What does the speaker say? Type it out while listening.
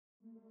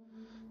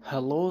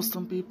Hello,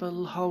 some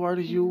people. How are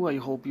you? I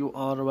hope you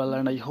are well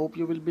and I hope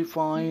you will be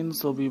fine.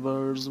 So,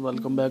 viewers,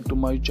 welcome back to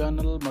my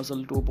channel,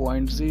 Muscle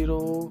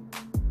 2.0.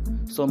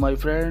 So, my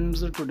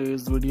friends,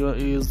 today's video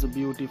is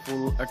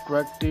beautiful,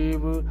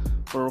 attractive,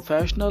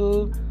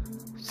 professional,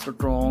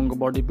 strong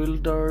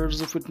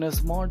bodybuilders,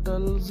 fitness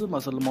models,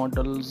 muscle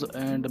models,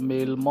 and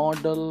male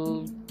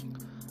model.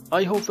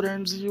 I hope,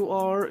 friends, you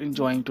are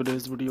enjoying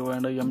today's video,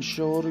 and I am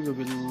sure you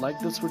will like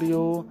this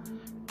video.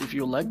 If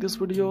you like this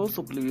video,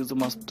 so please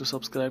must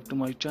subscribe to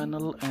my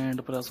channel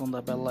and press on the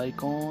bell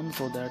icon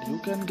so that you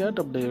can get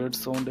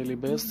updates on daily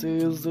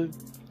basis.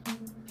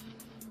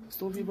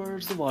 So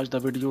viewers, watch the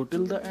video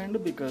till the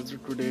end because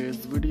today's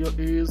video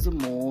is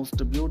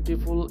most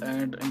beautiful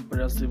and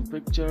impressive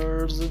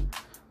pictures,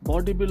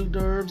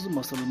 bodybuilders,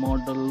 muscle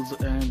models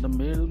and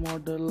male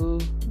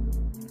model.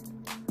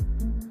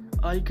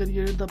 I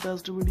create the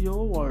best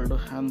video world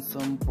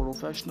handsome,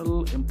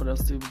 professional,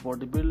 impressive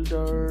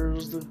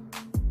bodybuilders.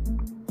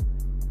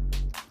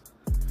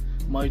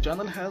 My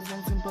channel has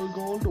one simple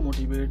goal to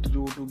motivate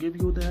you, to give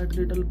you that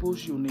little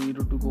push you need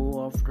to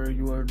go after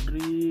your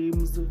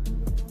dreams.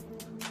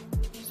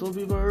 So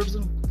viewers,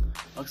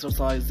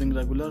 exercising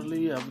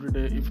regularly every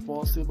day if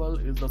possible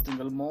is the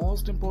single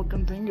most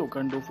important thing you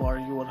can do for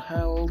your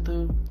health.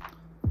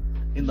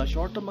 In the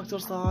short term,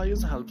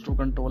 exercise helps to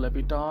control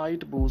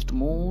appetite, boost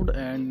mood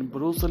and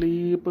improve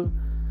sleep.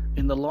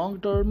 In the long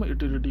term,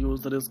 it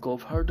reduces the risk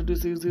of heart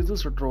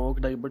diseases,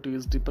 stroke,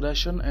 diabetes,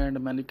 depression and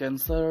many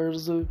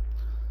cancers.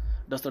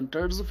 The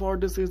Centers for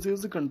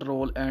Disease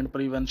Control and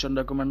Prevention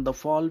recommend the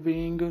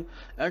following: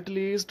 at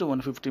least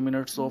 150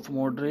 minutes of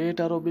moderate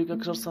aerobic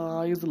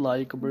exercise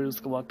like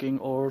brisk walking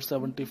or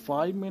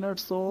 75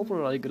 minutes of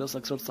rigorous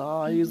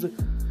exercise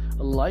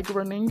like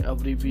running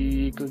every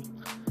week.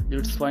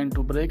 It's fine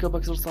to break up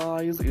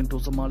exercise into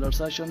smaller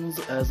sessions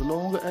as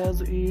long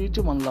as each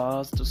one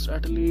lasts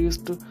at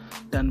least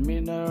 10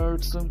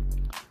 minutes.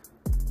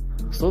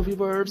 So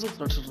viewers,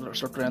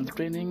 strength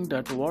training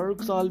that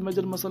works all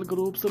major muscle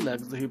groups: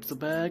 legs, hips,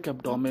 back,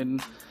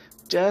 abdomen,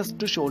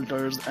 chest,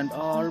 shoulders and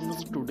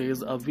arms 2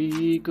 days a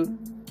week.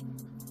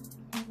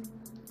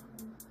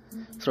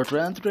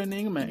 Strength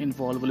training may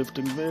involve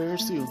lifting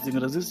weights, using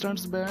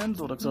resistance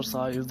bands or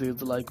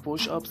exercises like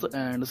push-ups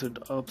and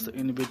sit-ups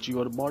in which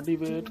your body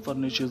weight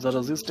furnishes a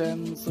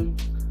resistance.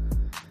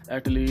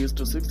 At least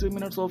 60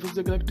 minutes of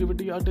physical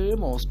activity a day,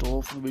 most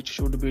of which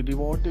should be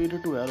devoted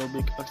to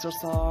aerobic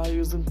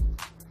exercise.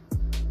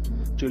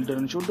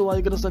 Children should do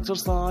vigorous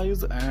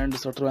exercise and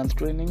strength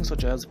training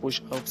such as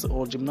push-ups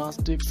or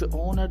gymnastics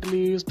on at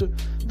least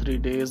 3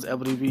 days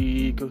every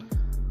week.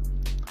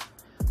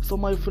 So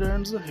my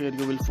friends, here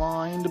you will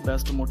find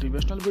best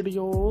motivational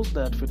videos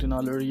that fit in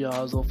all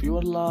areas of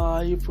your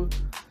life.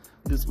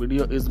 This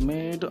video is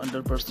made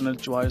under personal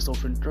choice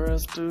of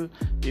interest.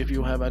 If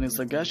you have any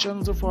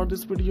suggestions for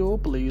this video,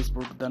 please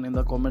put them in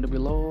the comment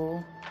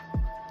below.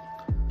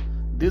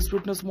 This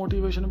fitness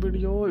motivation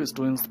video is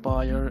to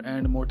inspire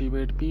and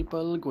motivate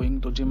people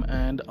going to gym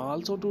and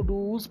also to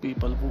those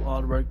people who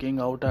are working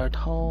out at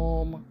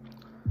home.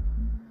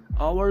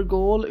 Our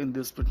goal in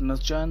this fitness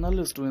channel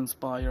is to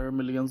inspire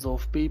millions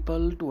of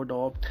people to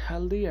adopt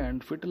healthy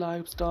and fit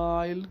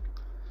lifestyle.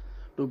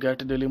 To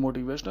get daily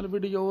motivational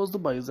videos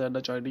by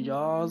ZH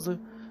Ideas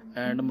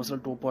and Muscle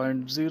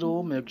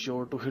 2.0, make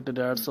sure to hit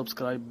that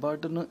subscribe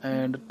button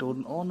and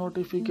turn on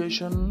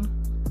notification.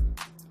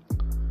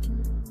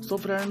 So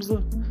friends,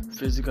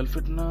 physical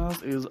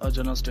fitness is a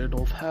general state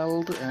of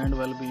health and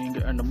well-being,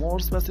 and more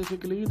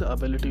specifically the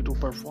ability to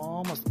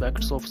perform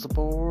aspects of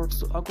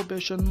sports,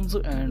 occupations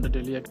and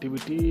daily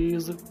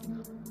activities.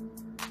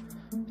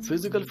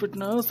 Physical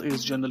fitness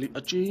is generally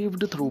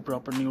achieved through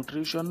proper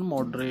nutrition,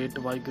 moderate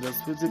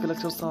vigorous physical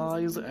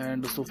exercise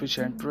and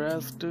sufficient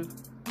rest.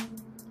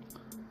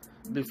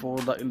 Before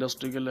the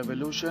industrial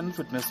revolution,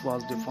 fitness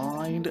was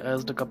defined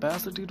as the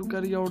capacity to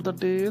carry out the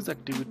day's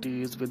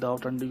activities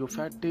without undue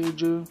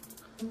fatigue.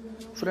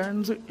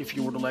 Friends, if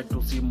you would like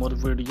to see more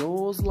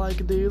videos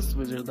like this,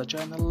 visit the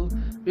channel.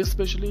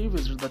 Especially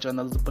visit the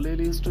channel's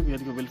playlist where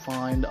you will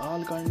find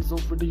all kinds of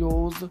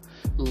videos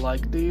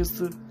like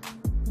this.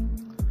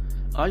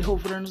 I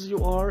hope friends you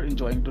are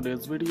enjoying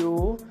today's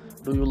video.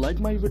 Do you like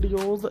my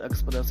videos?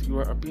 Express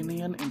your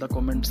opinion in the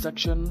comment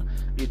section.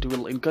 It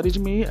will encourage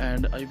me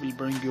and I will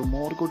bring you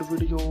more good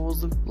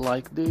videos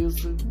like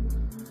this.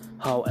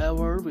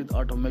 However, with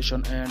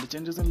automation and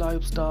changes in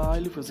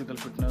lifestyle, physical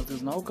fitness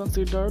is now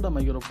considered a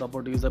measure of the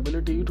body's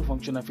ability to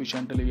function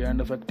efficiently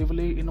and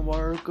effectively in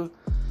work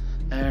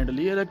and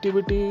leisure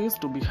activities,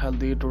 to be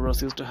healthy, to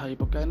resist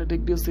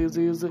hypokinetic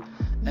diseases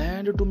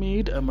and to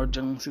meet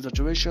emergency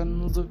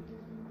situations.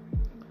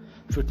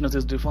 Fitness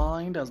is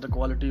defined as the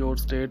quality or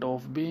state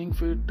of being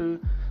fit.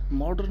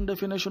 Modern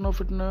definition of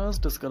fitness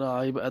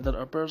describe either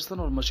a person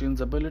or machine's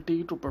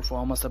ability to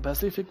perform a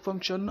specific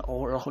function,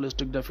 or a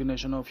holistic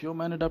definition of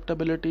human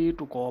adaptability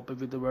to cope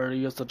with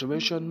various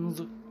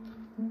situations.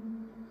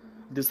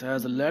 This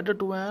has led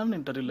to an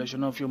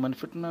interrelation of human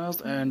fitness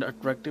and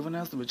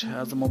attractiveness which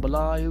has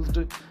mobilized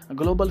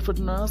global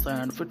fitness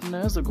and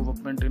fitness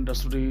equipment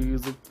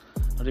industries.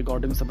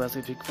 Regarding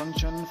specific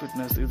function,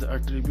 fitness is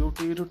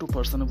attributed to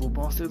person who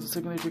possesses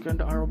significant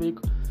aerobic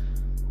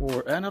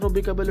or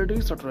anaerobic ability,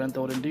 strength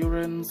or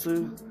endurance.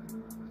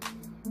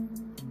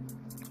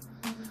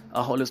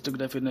 A holistic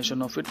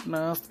definition of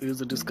fitness is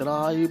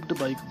described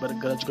by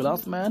Grudge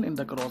Glassman in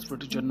the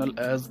CrossFit Journal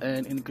as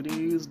an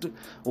increased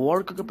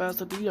work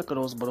capacity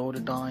across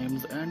broad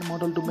times and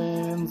model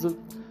domains.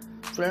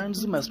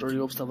 Friends, mastery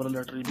of several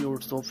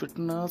attributes of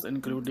fitness,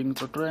 including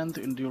strength,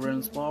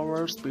 endurance,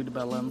 power, speed,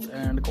 balance,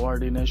 and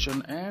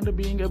coordination, and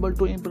being able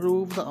to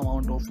improve the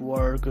amount of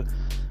work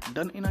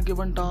done in a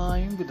given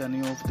time with any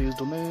of these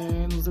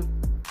domains.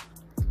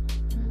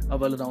 A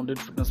well-rounded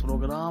fitness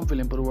program will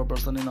improve a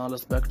person in all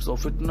aspects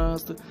of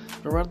fitness,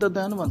 rather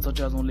than one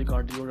such as only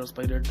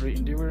cardiorespiratory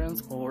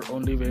endurance or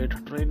only weight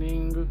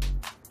training.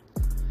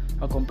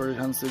 A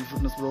comprehensive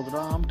fitness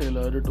program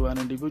tailored to an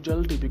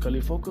individual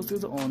typically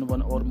focuses on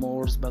one or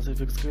more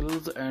specific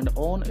skills and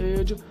on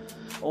age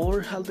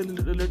or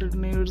health-related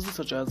needs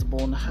such as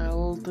bone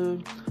health.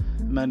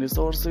 Many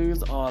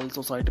sources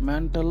also cite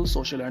mental,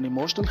 social, and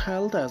emotional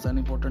health as an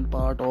important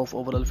part of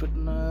overall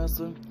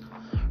fitness.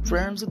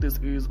 Friends, this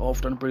is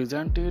often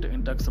presented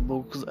in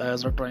textbooks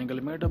as a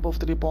triangle made up of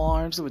 3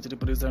 points which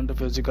represent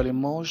physical,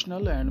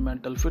 emotional, and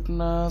mental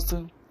fitness.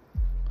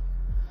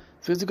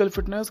 Physical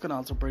fitness can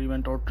also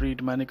prevent or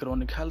treat many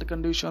chronic health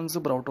conditions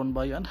brought on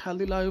by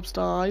unhealthy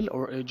lifestyle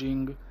or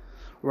aging.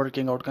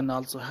 Working out can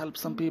also help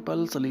some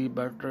people sleep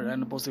better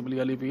and possibly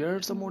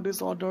alleviate some mood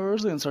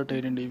disorders in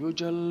certain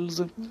individuals.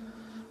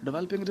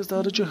 Developing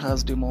research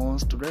has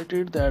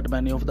demonstrated that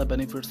many of the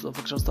benefits of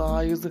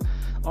exercise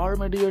are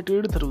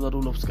mediated through the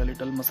role of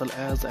skeletal muscle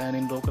as an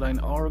endocrine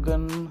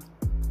organ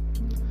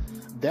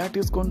that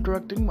is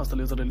contracting.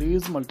 Muscles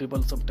release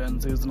multiple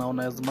substances known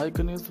as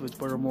myokines which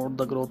promote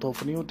the growth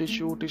of new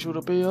tissue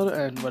repair,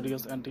 and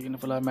various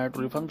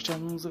anti-inflammatory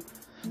functions,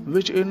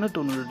 which in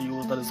turn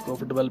reduce the risk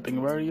of developing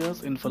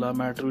various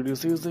inflammatory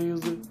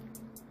diseases.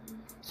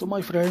 So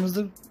my friends,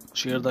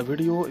 share the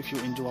video if you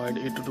enjoyed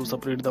it to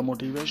spread the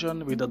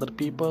motivation with other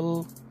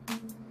people.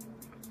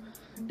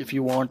 If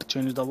you want to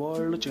change the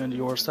world, change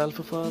yourself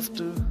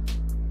first.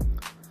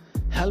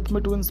 Help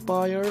me to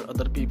inspire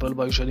other people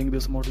by sharing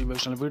this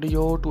motivational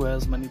video to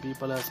as many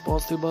people as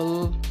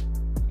possible.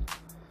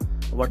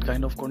 What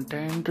kind of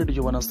content do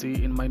you wanna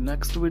see in my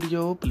next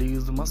video?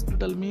 Please must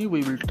tell me.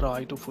 We will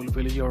try to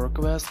fulfill your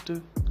request.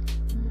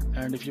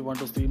 And if you want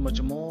to see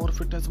much more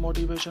fitness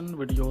motivation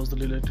videos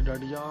related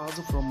ideas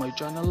from my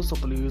channel, so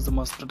please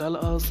must tell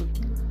us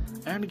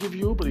and give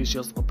your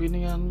precious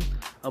opinion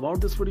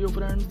about this video,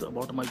 friends,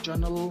 about my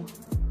channel.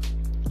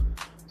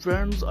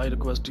 Friends, I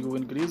request you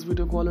increase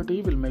video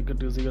quality, will make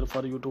it easier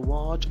for you to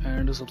watch,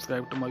 and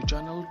subscribe to my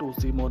channel to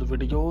see more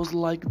videos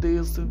like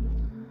this.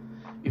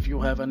 If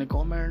you have any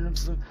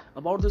comments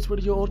about this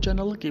video or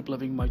channel, keep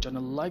loving my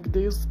channel like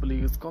this,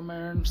 please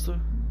comments.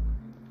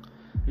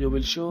 You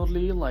will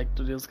surely like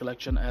today's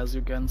collection. As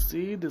you can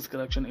see, this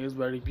collection is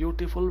very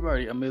beautiful,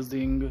 very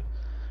amazing.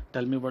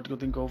 Tell me what you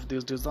think of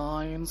this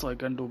design so I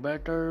can do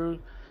better.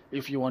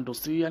 If you want to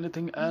see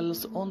anything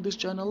else on this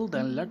channel,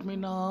 then let me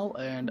know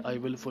and I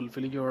will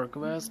fulfill your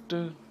request.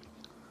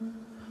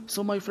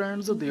 So my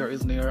friends, there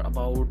is near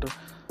about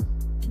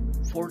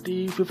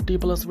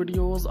 40-50 plus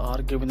videos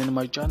are given in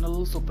my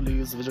channel, so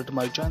please visit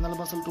my channel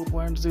Muscle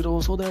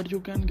 2.0 so that you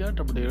can get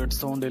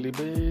updates on daily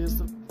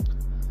basis.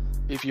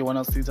 If you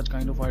wanna see such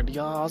kind of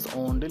ideas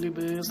on daily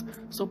basis,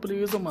 so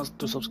please must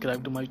to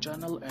subscribe to my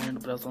channel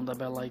and press on the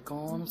bell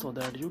icon so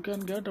that you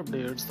can get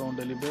updates on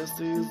daily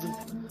basis.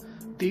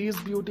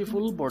 These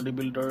beautiful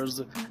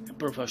bodybuilders,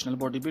 professional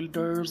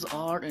bodybuilders,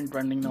 are in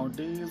trending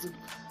nowadays.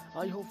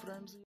 I hope, friends.